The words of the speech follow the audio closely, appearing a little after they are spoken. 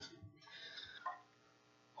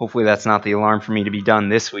Hopefully that's not the alarm for me to be done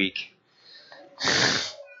this week.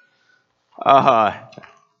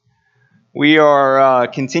 We are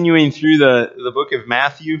continuing through the book of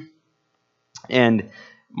Matthew, and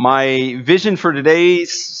my vision for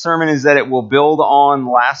today's sermon is that it will build on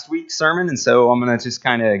last week's sermon, and so I'm going to just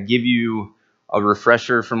kind of give you a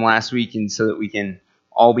refresher from last week, and so that we can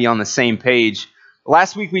all be on the same page.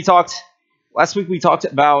 Last week we talked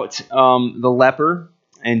about the leper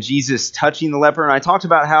and Jesus touching the leper, and I talked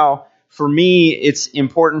about how for me it's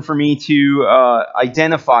important for me to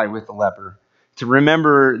identify with the leper, to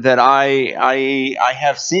remember that I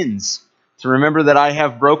have sins, to remember that I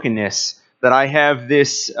have brokenness, that I have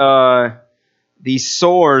these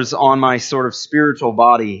sores on my sort of spiritual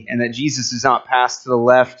body, and that Jesus is not passed to the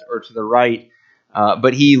left or to the right,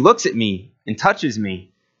 but he looks at me and touches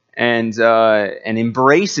me and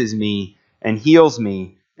embraces me and heals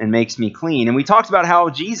me and makes me clean. And we talked about how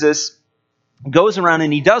Jesus goes around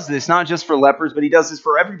and he does this not just for lepers, but he does this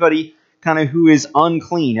for everybody kind of who is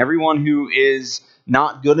unclean, everyone who is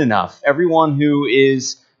not good enough, everyone who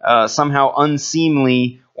is somehow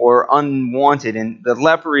unseemly or unwanted. And the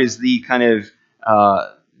leper is the kind of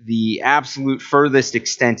the absolute furthest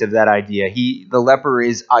extent of that idea. The leper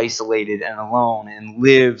is isolated and alone and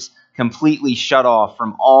lives completely shut off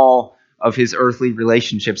from all of his earthly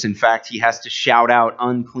relationships. In fact, he has to shout out,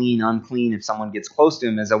 "Unclean, unclean," if someone gets close to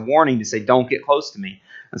him as a warning to say, "Don't get close to me."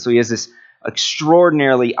 And so he has this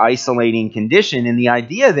extraordinarily isolating condition. And the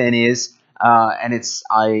idea then is, and it's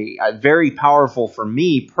very powerful for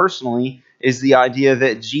me personally, is the idea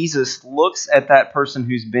that Jesus looks at that person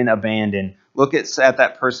who's been abandoned, looks at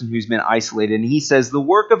that person who's been isolated, and he says, the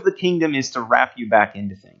work of the kingdom is to wrap you back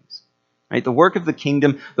into things. Right? The work of the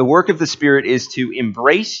kingdom, the work of the Spirit is to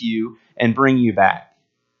embrace you and bring you back.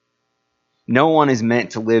 No one is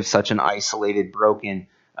meant to live such an isolated, broken,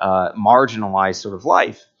 marginalized sort of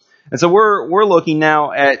life. And so we're looking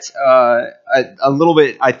now at a little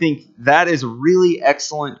bit. I think that is a really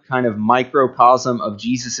excellent kind of microcosm of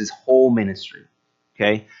Jesus' whole ministry.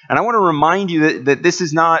 Okay, and I want to remind you that this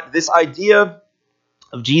is not this idea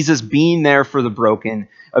of Jesus being there for the broken,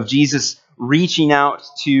 of Jesus reaching out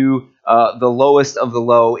to the lowest of the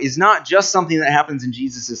low, is not just something that happens in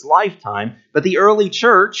Jesus' lifetime, but the early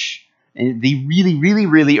church. And the really, really,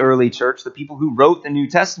 really early church, the people who wrote the New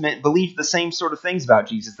Testament, believed the same sort of things about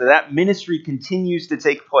Jesus, that ministry continues to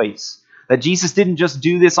take place. That Jesus didn't just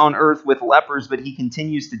do this on earth with lepers, but he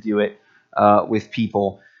continues to do it with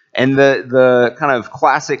people. And the kind of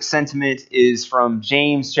classic sentiment is from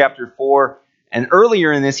James chapter 4. And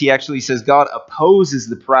earlier in this, he actually says, God opposes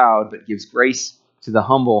the proud, but gives grace to the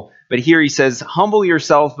humble. But here he says, humble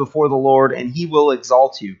yourselves before the Lord, and he will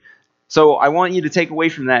exalt you. So I want you to take away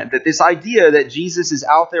from that this idea that Jesus is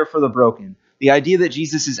out there for the broken, the idea that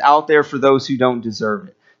Jesus is out there for those who don't deserve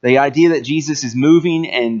it, the idea that Jesus is moving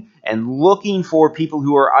and looking for people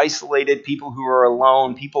who are isolated, people who are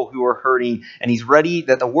alone, people who are hurting, and he's ready,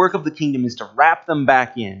 that the work of the kingdom is to wrap them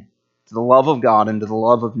back in to the love of God and to the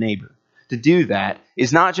love of neighbor. To do that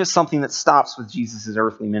is not just something that stops with Jesus'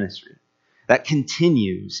 earthly ministry. That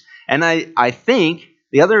continues. And I think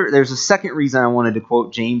there's a second reason I wanted to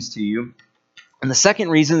quote James to you. And the second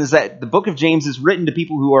reason is that the book of James is written to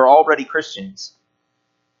people who are already Christians.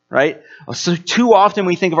 Right? So too often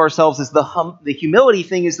we think of ourselves as the humility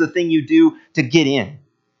thing is the thing you do to get in.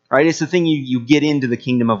 Right? It's the thing you get into the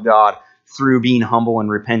kingdom of God through being humble and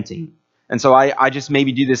repenting. And so I just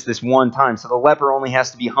maybe do this one time. So the leper only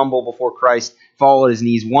has to be humble before Christ, fall at his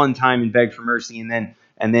knees one time and beg for mercy, and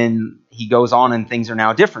then he goes on and things are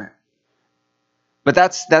now different. But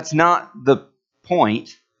that's not the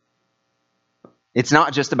point. It's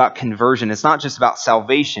not just about conversion. It's not just about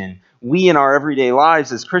salvation. We in our everyday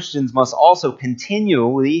lives as Christians must also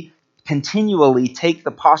continually take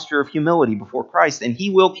the posture of humility before Christ, and he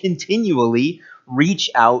will continually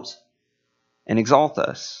reach out and exalt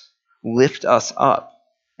us, lift us up,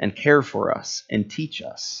 and care for us and teach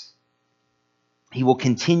us. He will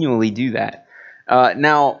continually do that.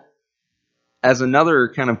 Now, as another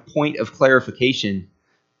kind of point of clarification,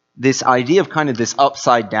 this idea of kind of this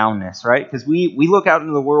upside downness, right? Because we look out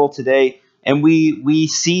into the world today and we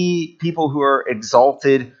see people who are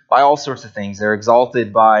exalted by all sorts of things. They're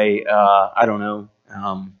exalted by,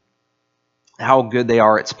 how good they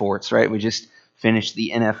are at sports, right? We just finished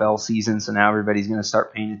the NFL season, so now everybody's going to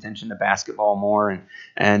start paying attention to basketball more.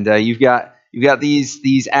 And you've got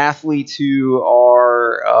these athletes who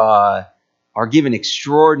are are given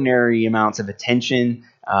extraordinary amounts of attention.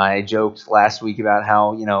 I joked last week about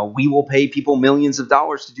how, we will pay people millions of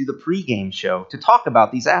dollars to do the pregame show to talk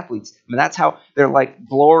about these athletes. I mean, that's how their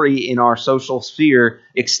glory in our social sphere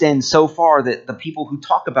extends so far that the people who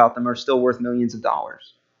talk about them are still worth millions of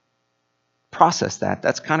dollars. Process that.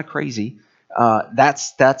 That's kind of crazy.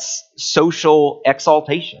 That's social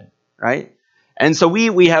exaltation, right? And so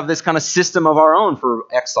we have this kind of system of our own for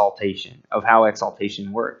exaltation, of how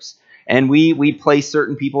exaltation works. And we place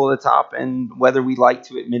certain people at the top, and whether we like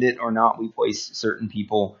to admit it or not, we place certain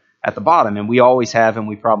people at the bottom. And we always have, and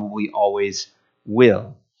we probably always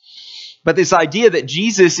will. But this idea that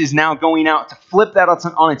Jesus is now going out to flip that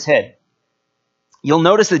on its head. You'll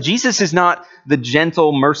notice that Jesus is not the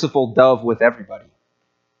gentle, merciful dove with everybody.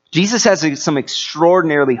 Jesus has some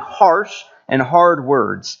extraordinarily harsh and hard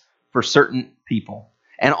words for certain people.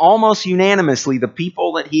 And almost unanimously, the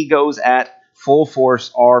people that he goes at full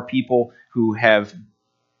force are people who have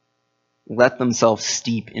let themselves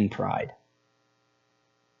steep in pride.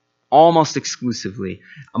 Almost exclusively.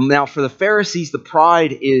 Now, for the Pharisees, the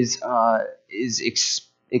pride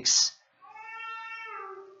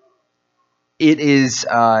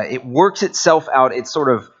it works itself out. It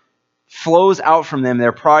sort of flows out from them.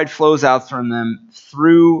 Their pride flows out from them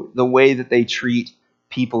through the way that they treat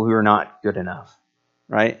people who are not good enough,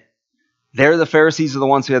 right? The Pharisees are the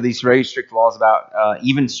ones who have these very strict laws about,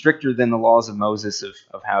 even stricter than the laws of Moses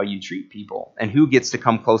of how you treat people and who gets to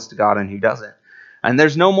come close to God and who doesn't. And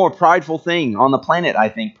there's no more prideful thing on the planet, I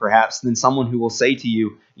think, perhaps, than someone who will say to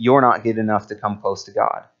you, you're not good enough to come close to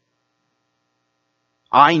God.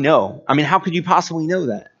 I know. I mean, how could you possibly know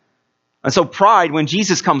that? And so pride, when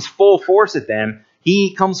Jesus comes full force at them,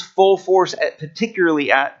 he comes full force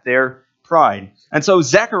particularly at their pride. And so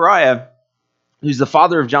Zechariah, who's the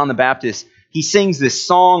father of John the Baptist, he sings this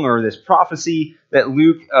song or this prophecy that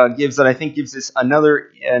Luke gives that I think gives us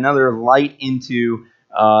another light into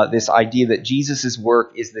this idea that Jesus'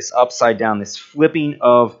 work is this upside down, this flipping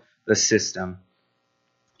of the system.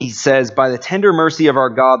 He says, by the tender mercy of our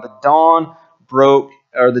God, the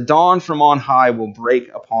dawn from on high will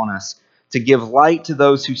break upon us, to give light to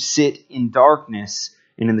those who sit in darkness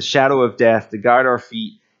and in the shadow of death, to guide our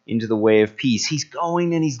feet into the way of peace. He's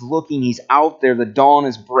going and he's looking. He's out there. The dawn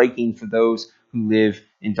is breaking for those who live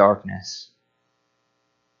in darkness.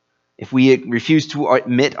 If we refuse to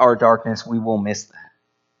admit our darkness, we will miss that.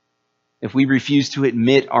 If we refuse to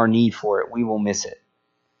admit our need for it, we will miss it.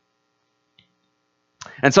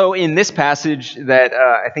 And so in this passage that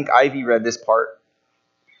I think Ivy read this part,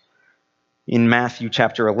 in Matthew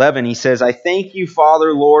chapter 11, he says, I thank you,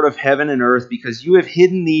 Father, Lord of heaven and earth, because you have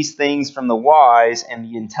hidden these things from the wise and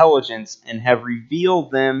the intelligent and have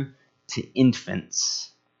revealed them to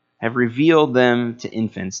infants. Have revealed them to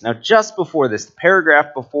infants. Now, just before this, the paragraph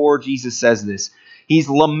before Jesus says this, he's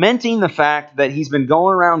lamenting the fact that he's been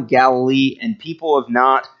going around Galilee and people have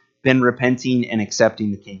not been repenting and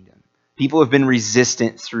accepting the kingdom. People have been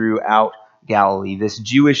resistant throughout Galilee, this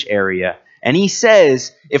Jewish area. And he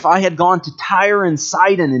says, if I had gone to Tyre and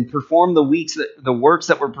Sidon and performed the works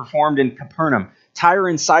that were performed in Capernaum, Tyre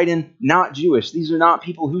and Sidon, not Jewish. These are not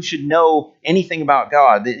people who should know anything about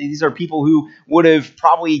God. These are people who would have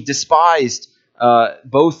probably despised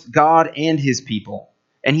both God and his people.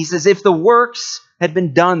 And he says, if the works had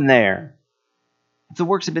been done there,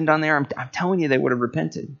 I'm telling you, they would have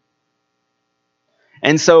repented.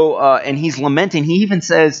 And so, and he's lamenting. He even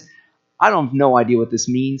says, I don't have no idea what this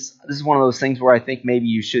means. This is one of those things where I think maybe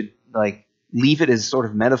you should leave it as sort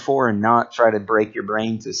of metaphor and not try to break your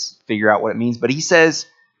brain to figure out what it means. But he says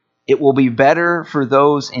it will be better for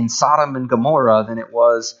those in Sodom and Gomorrah than it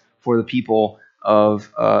was for the people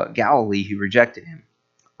of Galilee who rejected him.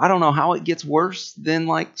 I don't know how it gets worse than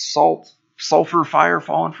sulfur fire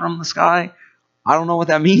falling from the sky. I don't know what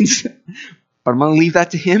that means, but I'm going to leave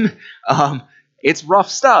that to him. It's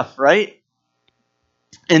rough stuff, right?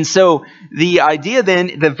 And so the idea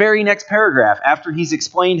then, the very next paragraph, after he's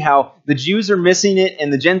explained how the Jews are missing it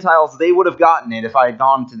and the Gentiles, they would have gotten it if I had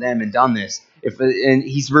gone to them and done this. And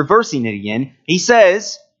he's reversing it again. He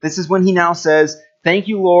says, this is when he now says, thank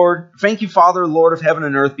you, Lord. Thank you, Father, Lord of heaven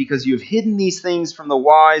and earth, because you have hidden these things from the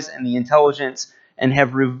wise and the intelligent and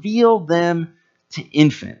have revealed them to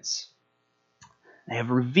infants. They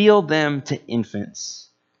have revealed them to infants.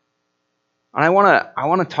 And I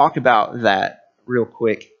want to talk about that real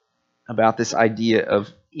quick, about this idea of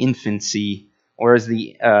infancy, or as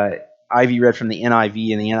the Ivy read from the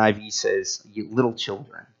NIV, and the NIV says little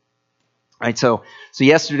children. Right. So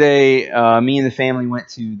yesterday, me and the family went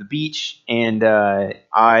to the beach, and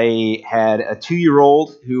I had a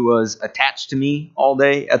 2-year-old who was attached to me all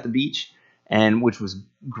day at the beach, and which was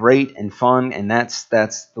great and fun, and that's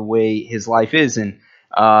the way his life is. And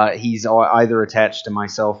he's either attached to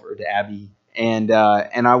myself or to Abby. And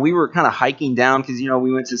we were kind of hiking down because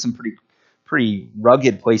we went to some pretty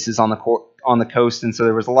rugged places on the coast, and so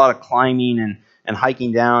there was a lot of climbing and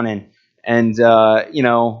hiking down, and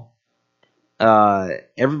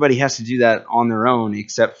everybody has to do that on their own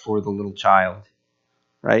except for the little child,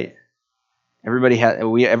 right? Everybody had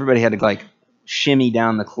to like shimmy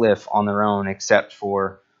down the cliff on their own except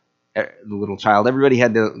for the little child. Everybody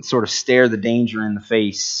had to sort of stare the danger in the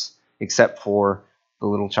face except for the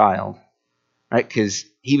little child, right? Because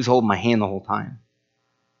he was holding my hand the whole time.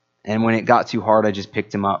 And when it got too hard, I just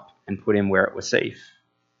picked him up and put him where it was safe.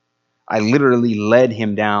 I literally led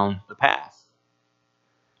him down the path.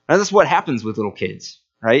 Now, that's what happens with little kids,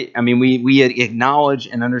 right? I mean, we acknowledge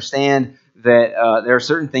and understand that there are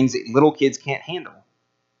certain things that little kids can't handle.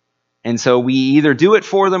 And so we either do it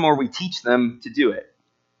for them or we teach them to do it.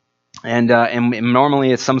 And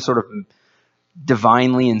normally it's some sort of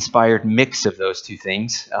divinely inspired mix of those two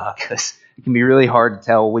things, because it can be really hard to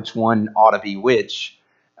tell which one ought to be which.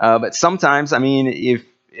 But sometimes, I mean,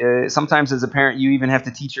 if sometimes as a parent, you even have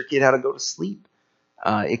to teach your kid how to go to sleep.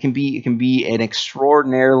 It can be an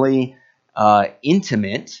extraordinarily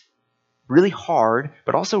intimate, really hard,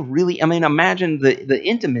 but also really, I mean, imagine the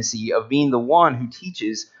intimacy of being the one who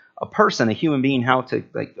teaches a person, a human being, how to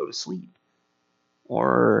like go to sleep,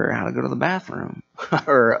 or how to go to the bathroom,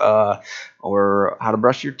 or how to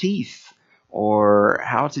brush your teeth, or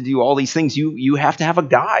how to do all these things. You have to have a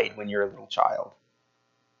guide when you're a little child.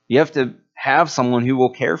 You have to have someone who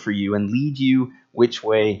will care for you and lead you which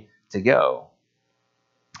way to go.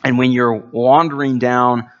 And when you're wandering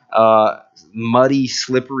down muddy,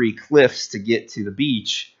 slippery cliffs to get to the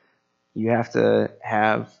beach, you have to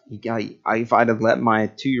have. If I'd have let my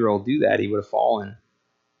 2-year-old do that, he would have fallen.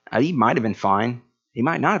 He might have been fine. He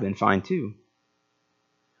might not have been fine too.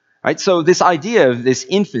 Right? So this idea of this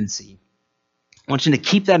infancy, I want you to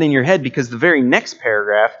keep that in your head, because the very next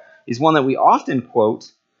paragraph is one that we often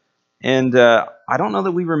quote, and I don't know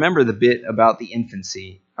that we remember the bit about the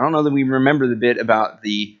infancy. I don't know that we remember the bit about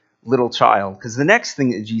the little child, because the next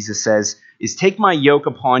thing that Jesus says is, "Take my yoke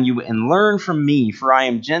upon you and learn from me, for I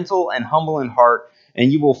am gentle and humble in heart,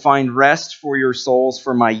 and you will find rest for your souls,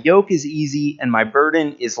 for my yoke is easy and my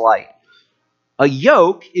burden is light." A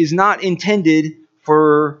yoke is not intended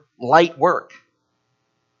for light work,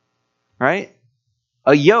 right?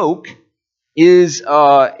 A yoke is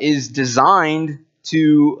designed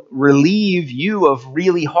to relieve you of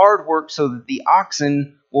really hard work so that the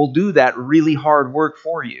oxen will do that really hard work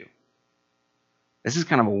for you. This is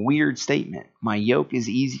kind of a weird statement. My yoke is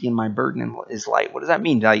easy and my burden is light. What does that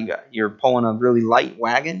mean? You're pulling a really light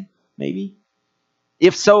wagon, maybe?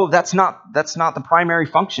 If so, that's not the primary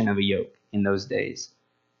function of a yoke in those days.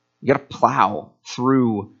 You got to plow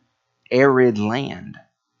through arid land.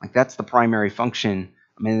 Like, that's the primary function.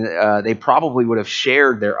 I mean, they probably would have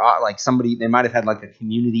shared their, they might have had like a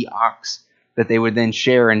community ox that they would then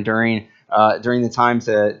share, and during the time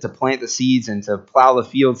to plant the seeds and to plow the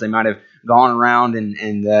fields, they might have gone around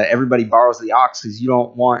and everybody borrows the ox, because you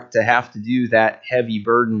don't want to have to do that heavy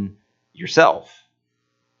burden yourself.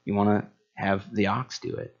 You want to have the ox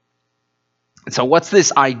do it. And so what's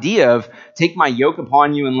this idea of take my yoke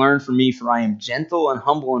upon you and learn from me, for I am gentle and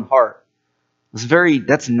humble in heart?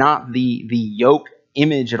 That's not the yoke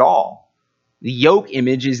image at all. The yoke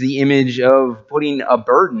image is the image of putting a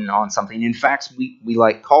burden on something. In fact, we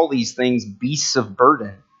like call these things beasts of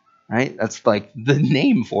burden, right? That's like the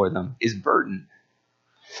name for them, is burden.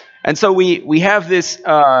 And so we have this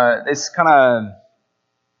kind of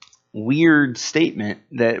weird statement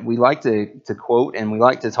that we like to quote and we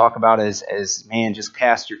like to talk about as man, just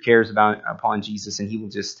cast your cares upon Jesus and he will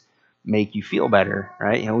just make you feel better,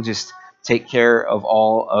 right? He'll just take care of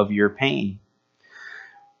all of your pain.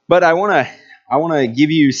 But I want to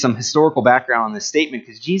give you some historical background on this statement,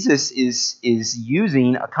 because Jesus is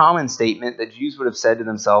using a common statement that Jews would have said to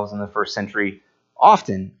themselves in the first century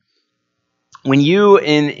often. When you,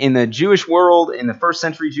 in the Jewish world, in the first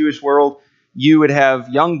century Jewish world, you would have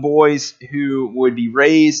young boys who would be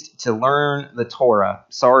raised to learn the Torah.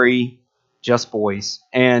 Sorry, just boys.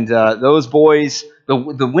 And those boys,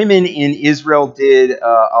 the women in Israel did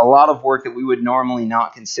a lot of work that we would normally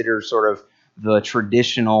not consider sort of the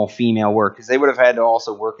traditional female work, because they would have had to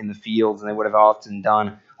also work in the fields, and they would have often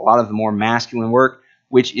done a lot of the more masculine work,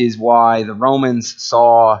 which is why the Romans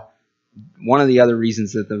saw, one of the other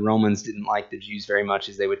reasons that the Romans didn't like the Jews very much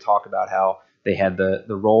is they would talk about how they had the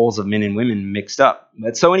roles of men and women mixed up.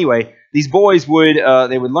 But so anyway, these boys would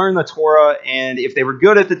they would learn the Torah, and if they were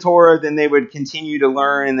good at the Torah, then they would continue to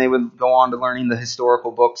learn, and they would go on to learning the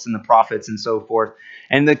historical books and the prophets and so forth.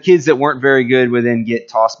 And the kids that weren't very good would then get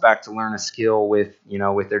tossed back to learn a skill with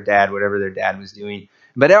with their dad, whatever their dad was doing.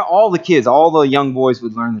 But all the kids, all the young boys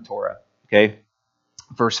would learn the Torah. Okay,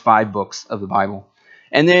 first 5 books of the Bible.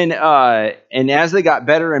 And then, and as they got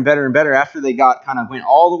better and better and better, after they went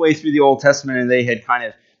all the way through the Old Testament, and they had kind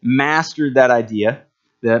of mastered that idea,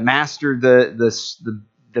 mastered the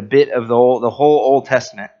bit of the whole Old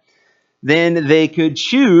Testament, then they could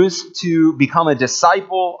choose to become a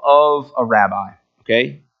disciple of a rabbi.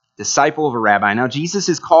 Okay, disciple of a rabbi. Now, Jesus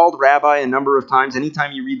is called rabbi a number of times.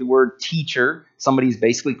 Anytime you read the word teacher, somebody's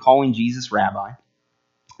basically calling Jesus rabbi.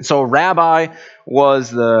 So a rabbi was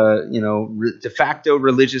the de facto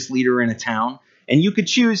religious leader in a town, and you could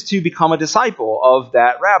choose to become a disciple of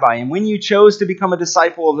that rabbi. And when you chose to become a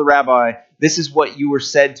disciple of the rabbi, this is what you were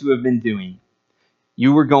said to have been doing.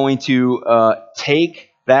 You were going to take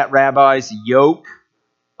that rabbi's yoke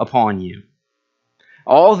upon you.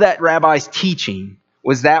 All that rabbi's teaching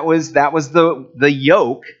was the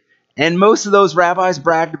yoke, and most of those rabbis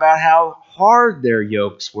bragged about how hard their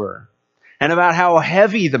yokes were, and about how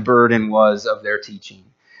heavy the burden was of their teaching.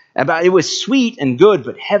 About it was sweet and good,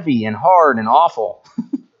 but heavy and hard and awful.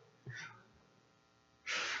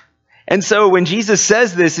 And so when Jesus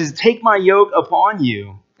says this, is take my yoke upon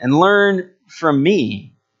you and learn from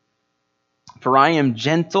me, for I am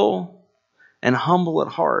gentle and humble at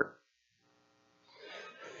heart.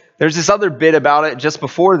 There's this other bit about it just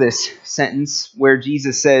before this sentence where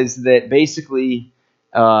Jesus says that basically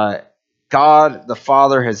God the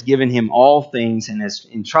Father has given him all things and has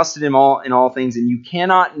entrusted him in all things, and you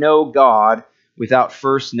cannot know God without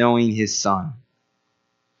first knowing his Son.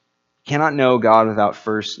 You cannot know God without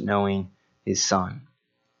first knowing his Son.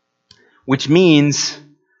 Which means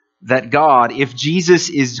that God, if Jesus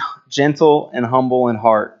is gentle and humble in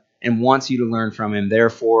heart and wants you to learn from him,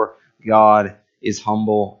 therefore God is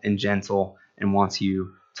humble and gentle and wants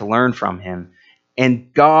you to learn from him.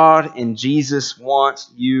 And God and Jesus want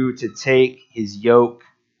you to take his yoke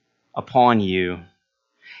upon you.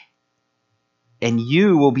 And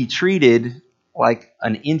you will be treated like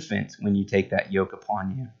an infant when you take that yoke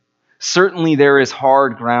upon you. Certainly there is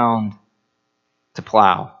hard ground to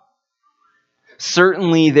plow.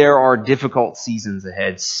 Certainly there are difficult seasons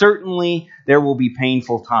ahead. Certainly there will be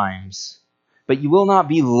painful times. But you will not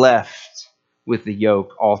be left with the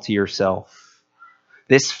yoke all to yourself.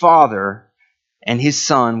 This Father and his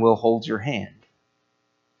Son will hold your hand.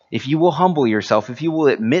 If you will humble yourself, if you will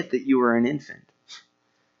admit that you are an infant,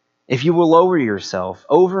 if you will lower yourself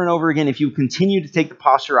over and over again, if you continue to take the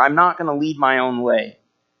posture, I'm not going to lead my own way,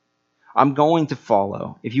 I'm going to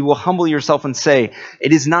follow. If you will humble yourself and say,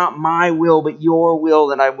 it is not my will, but your will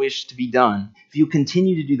that I wish to be done. If you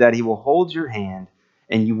continue to do that, he will hold your hand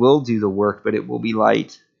and you will do the work, but it will be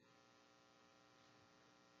light.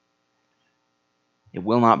 It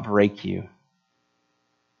will not break you.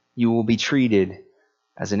 You will be treated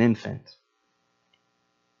as an infant.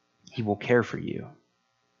 He will care for you.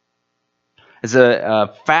 It's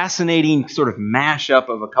a fascinating sort of mashup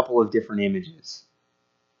of a couple of different images.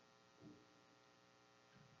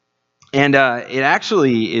 And it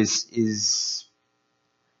actually is.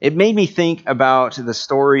 It made me think about the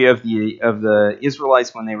story of the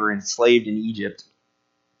Israelites when they were enslaved in Egypt.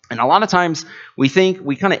 And a lot of times we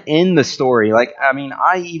kind of end the story. Like, I mean,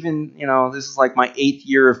 this is like my 8th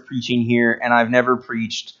year of preaching here, and I've never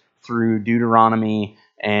preached through Deuteronomy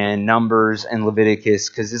and Numbers and Leviticus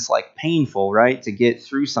because it's like painful, right? To get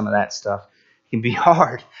through some of that stuff. It can be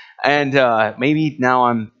hard. And maybe now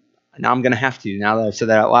I'm going to have to, now that I've said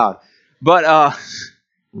that out loud. But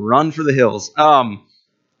run for the hills.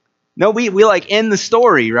 No, we like end the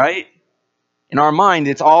story, right? In our mind,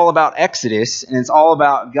 it's all about Exodus, and it's all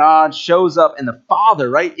about God shows up and the Father,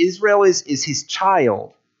 right? Israel is his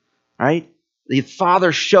child, right? The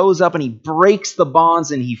Father shows up and he breaks the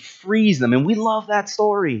bonds and he frees them. And we love that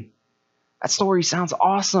story. That story sounds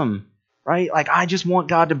awesome, right? Like, I just want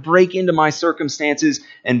God to break into my circumstances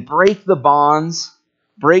and break the bonds,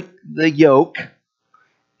 break the yoke,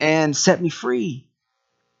 and set me free.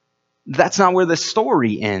 That's not where the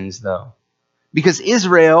story ends, though. Because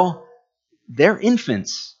Israel, they're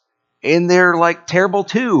infants, and they're like terrible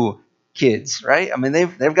 2 kids, right? I mean,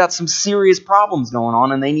 they've got some serious problems going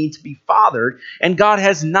on, and they need to be fathered. And God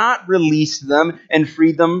has not released them and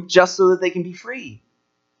freed them just so that they can be free.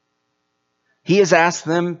 He has asked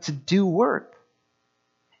them to do work,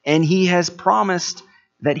 and he has promised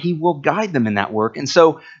that he will guide them in that work. And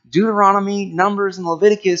so Deuteronomy, Numbers, and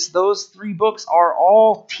Leviticus, those 3 books are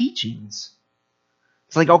all teachings.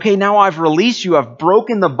 It's like, okay, now I've released you, I've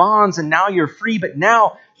broken the bonds, and now you're free, but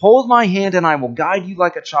now hold my hand and I will guide you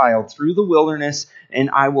like a child through the wilderness, and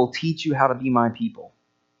I will teach you how to be my people.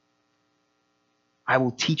 I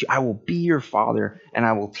will teach you, I will be your father, and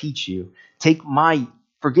I will teach you.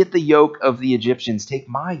 Forget the yoke of the Egyptians, take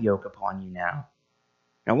my yoke upon you now.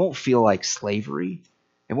 It won't feel like slavery.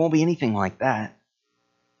 It won't be anything like that.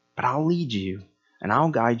 But I'll lead you, and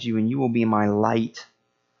I'll guide you, and you will be my light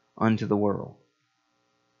unto the world.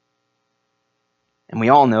 And we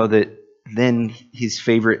all know that then his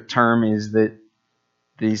favorite term is that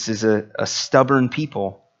this is a stubborn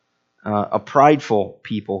people, a prideful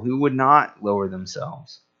people who would not lower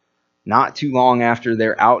themselves. Not too long after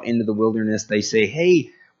they're out into the wilderness, they say,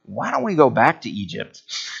 hey, why don't we go back to Egypt?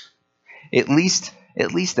 At least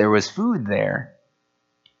there was food there.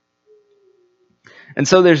 And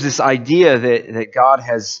so there's this idea that God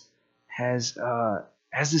has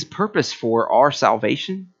this purpose for our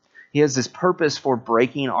salvation. He has this purpose for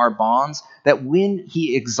breaking our bonds, that when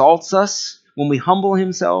he exalts us, when we humble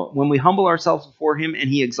ourselves before him and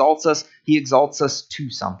he exalts us to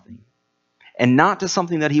something. And not to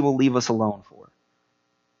something that he will leave us alone for.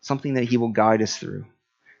 Something that he will guide us through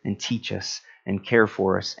and teach us and care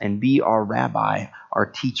for us and be our rabbi, our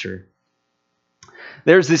teacher.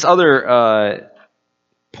 There's this other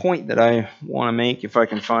point that I want to make, if I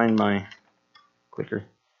can find my clicker,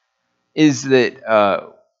 is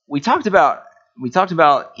that we talked about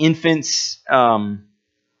infants and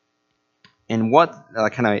what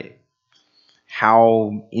kind of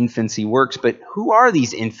how infancy works, but who are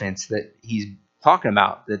these infants that he's talking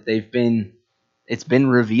about, that it's been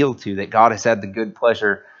revealed to, that God has had the good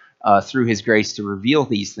pleasure through his grace to reveal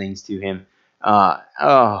these things to him? I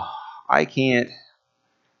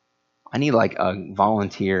need like a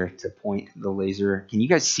volunteer to point the laser. Can you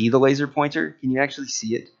guys see the laser pointer? Can you actually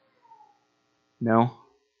see it? No?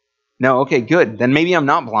 Okay, good. Then maybe I'm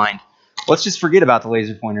not blind. Let's just forget about the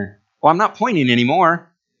laser pointer. Well, I'm not pointing anymore.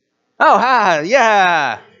 Oh,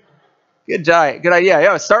 yeah. Good idea.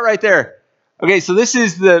 Yeah, start right there. Okay, so this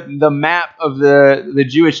is the map of the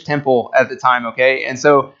Jewish temple at the time, okay? And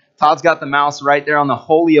so Todd's got the mouse right there on the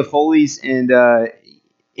Holy of Holies, and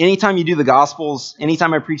anytime you do the Gospels,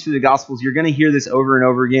 anytime I preach through the Gospels, you're going to hear this over and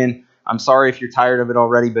over again. I'm sorry if you're tired of it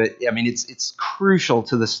already, but I mean, it's crucial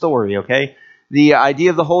to the story, okay? The idea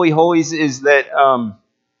of the Holy Holies is that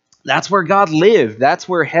that's where God lived. That's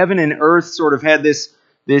where heaven and earth sort of had this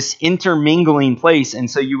intermingling place. And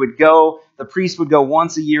so you would go, the priest would go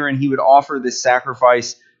once a year, and he would offer this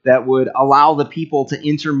sacrifice that would allow the people to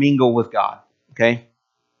intermingle with God, okay?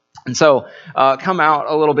 And so come out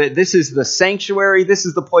a little bit. This is the sanctuary. This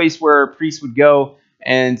is the place where priests would go,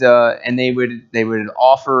 and they would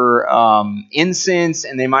offer incense,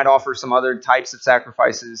 and they might offer some other types of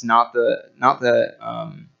sacrifices, not the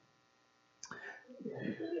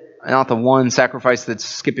one sacrifice that's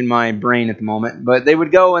skipping my brain at the moment. But they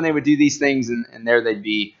would go and they would do these things, and there they'd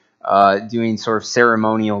be doing sort of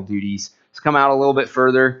ceremonial duties. Let's come out a little bit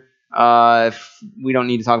further. If we don't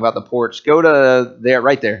need to talk about the porch. Go to there,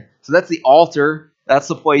 right there. So that's the altar. That's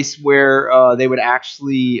the place where they would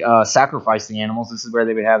actually sacrifice the animals. This is where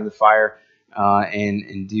they would have the fire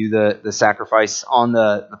and do the sacrifice. On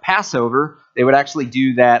the Passover, they would actually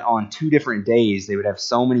do that on 2 different days. They would have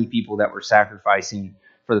so many people that were sacrificing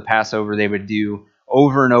for the Passover. They would do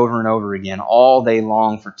over and over and over again, all day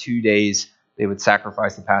long for 2 days. They would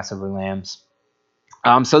sacrifice the Passover lambs.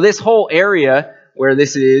 So this whole area where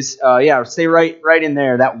this is, stay right in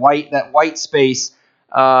there. That white space,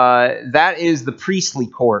 that is the priestly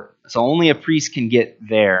court. So only a priest can get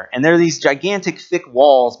there. And there are these gigantic thick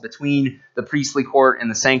walls between the priestly court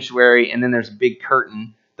and the sanctuary, and then there's a big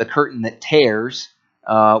curtain, the curtain that tears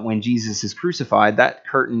when Jesus is crucified. That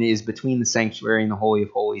curtain is between the sanctuary and the Holy of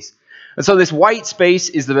Holies. And so this white space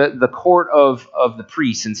is the court of the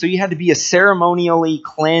priests. And so you had to be a ceremonially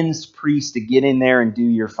cleansed priest to get in there and do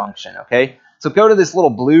your function, okay? So go to this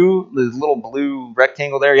little blue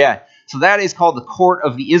rectangle there. Yeah. So that is called the court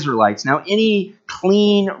of the Israelites. Now, any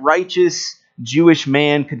clean, righteous Jewish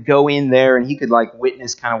man could go in there and he could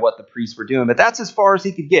witness kind of what the priests were doing. But that's as far as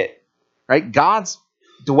he could get, right? God's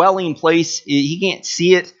dwelling place, he can't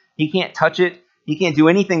see it. He can't touch it. He can't do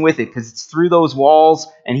anything with it because it's through those walls,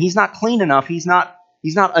 and he's not clean enough. He's not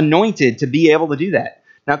anointed to be able to do that.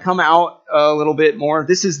 Now come out a little bit more.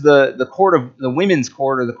 This is the court of the women's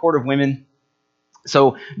court, or the court of women.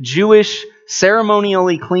 So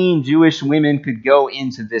ceremonially clean Jewish women could go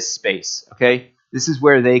into this space, okay? This is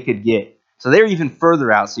where they could get. So they're even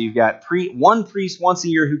further out. So you've got one priest once a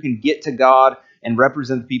year who can get to God and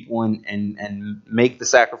represent the people and make the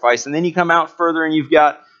sacrifice. And then you come out further and you've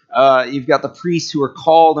got the priests who are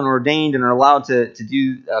called and ordained and are allowed to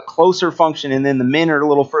do a closer function. And then the men are a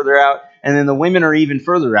little further out. And then the women are even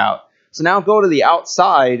further out. So now go to the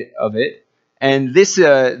outside of it. And this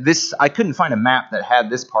I couldn't find a map that had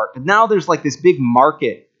this part. But now there's like this big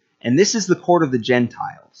market. And this is the court of the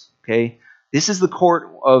Gentiles. Okay? This is the court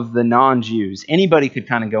of the non-Jews. Anybody could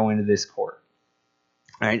kind of go into this court.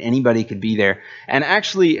 Right? Anybody could be there. And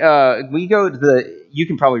actually, we go to you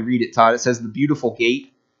can probably read it, Todd. It says the beautiful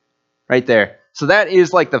gate right there. So that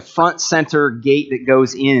is like the front center gate that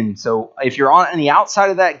goes in. So if you're on the outside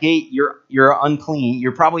of that gate, you're unclean.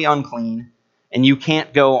 You're probably unclean, and you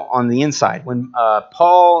can't go on the inside. When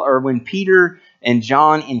when Peter and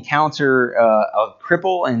John encounter a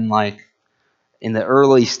cripple in the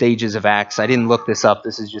early stages of Acts, I didn't look this up.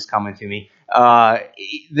 This is just coming to me.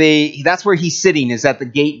 That's where he's sitting, is at the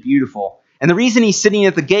gate beautiful. And the reason he's sitting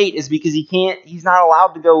at the gate is because he's not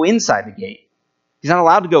allowed to go inside the gate. He's not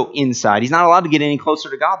allowed to go inside. He's not allowed to get any closer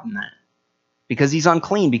to God than that. Because he's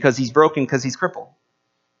unclean, because he's broken, because he's crippled.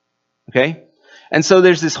 Okay? And so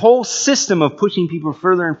there's this whole system of pushing people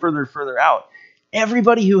further and further and further out.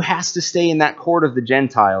 Everybody who has to stay in that court of the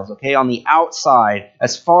Gentiles, okay, on the outside,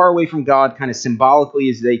 as far away from God kind of symbolically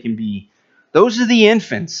as they can be, those are the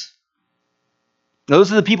infants.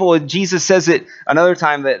 Those are the people, Jesus says it another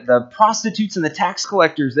time, that the prostitutes and the tax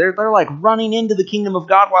collectors, they're like running into the kingdom of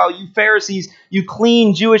God, while you Pharisees, you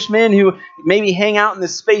clean Jewish men who maybe hang out in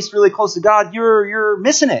this space really close to God, you're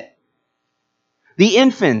missing it. The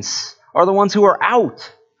infants are the ones who are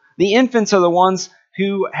out. The infants are the ones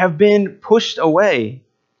who have been pushed away.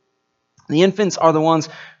 The infants are the ones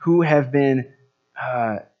who have been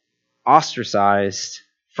ostracized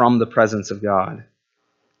from the presence of God,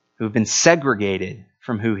 who have been segregated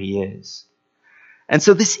from who He is. And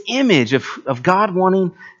so this image of God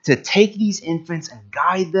wanting to take these infants and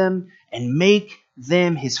guide them and make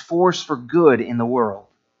them His force for good in the world,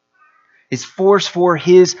 His force for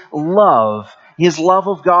His love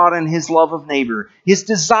of God and His love of neighbor, His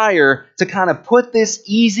desire to kind of put this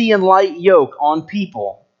easy and light yoke on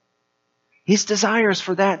people. His desire is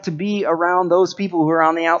for that to be around those people who are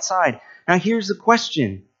on the outside. Now here's the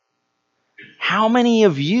question. How many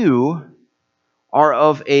of you are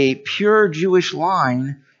of a pure Jewish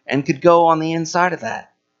line and could go on the inside of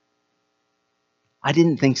that? I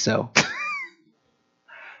didn't think so.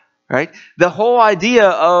 Right? The whole idea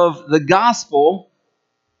of the gospel,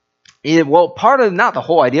 not the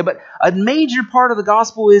whole idea, but a major part of the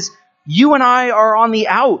gospel is you and I are on the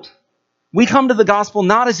out. We come to the gospel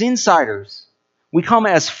not as insiders. We come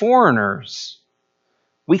as foreigners.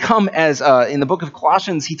 We come as, in the book of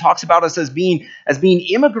Colossians, he talks about us as being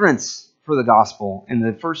immigrants for the gospel in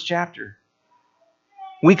the first chapter.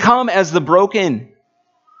 We come as the broken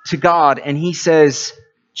to God, and He says,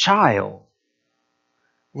 child,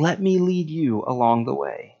 let me lead you along the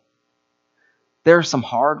way. There are some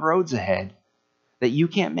hard roads ahead that you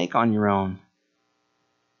can't make on your own.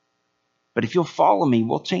 But if you'll follow me,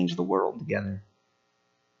 we'll change the world together.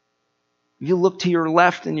 If you look to your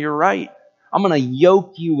left and your right, I'm going to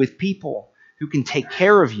yoke you with people who can take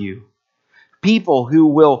care of you. People who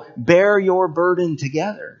will bear your burden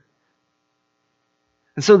together.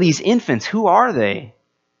 And so these infants, who are they?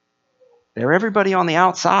 They're everybody on the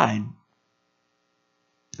outside.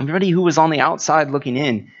 Everybody who was on the outside looking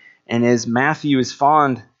in. And as Matthew is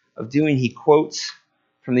fond of doing, he quotes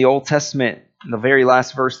from the Old Testament, the very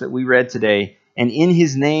last verse that we read today. And in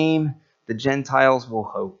His name, the Gentiles will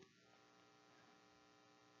hope.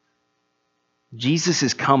 Jesus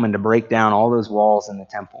is coming to break down all those walls in the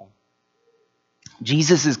temple.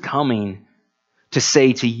 Jesus is coming to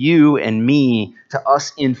say to you and me, to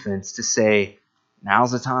us infants, to say,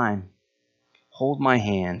 now's the time. Hold my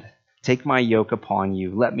hand. Take my yoke upon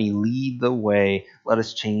you. Let me lead the way. Let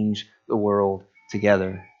us change the world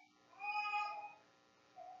together.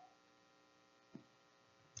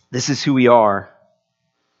 This is who we are.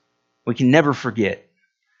 We can never forget.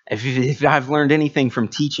 If I've learned anything from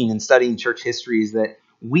teaching and studying church history, is that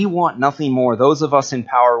we want nothing more. Those of us in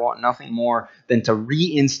power want nothing more than to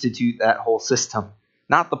reinstitute that whole system.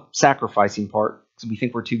 Not the sacrificing part, because we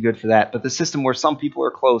think we're too good for that, but the system where some people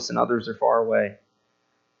are close and others are far away.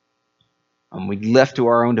 We left to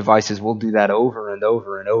our own devices, we'll do that over and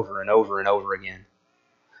over and over and over and over again.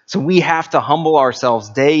 So we have to humble ourselves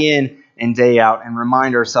day in and day out and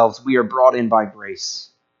remind ourselves we are brought in by grace.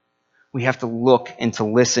 We have to look and to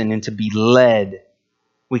listen and to be led.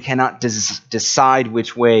 We cannot decide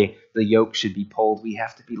which way the yoke should be pulled. We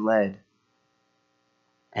have to be led.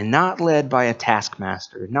 and not led by a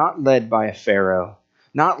taskmaster, not led by a Pharaoh,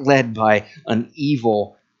 not led by an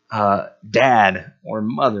evil dad or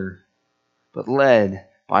mother, but led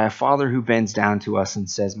by a Father who bends down to us and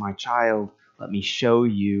says, "My child, let me show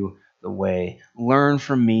you the way. Learn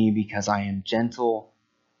from me because I am gentle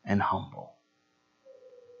and humble."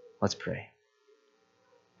 Let's pray.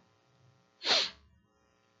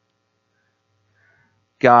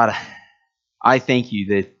 God, I thank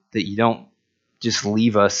you that you don't just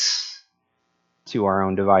leave us to our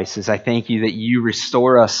own devices. I thank you that you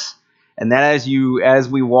restore us, and that as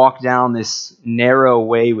we walk down this narrow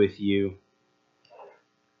way with you,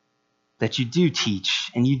 that you do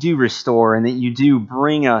teach and you do restore and that you do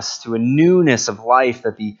bring us to a newness of life,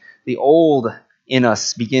 that the old in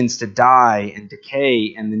us begins to die and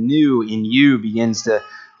decay and the new in you begins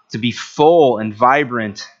to be full and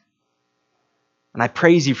vibrant. And I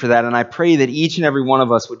praise you for that, and I pray that each and every one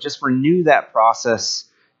of us would just renew that process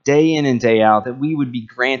day in and day out, that we would be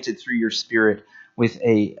granted through your Spirit with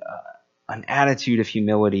an attitude of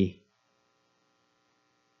humility,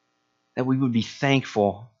 that we would be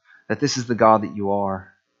thankful that this is the God that you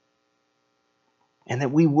are, and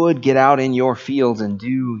that we would get out in your fields and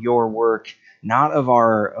do your work, not of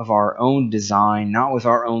our own design, not with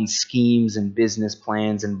our own schemes and business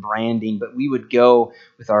plans and branding, but we would go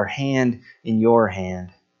with our hand in your hand,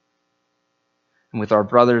 and with our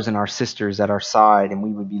brothers and our sisters at our side, and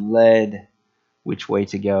we would be led which way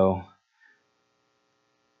to go.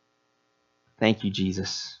 Thank you,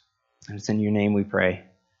 Jesus. And it's in your name we pray.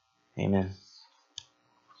 Amen.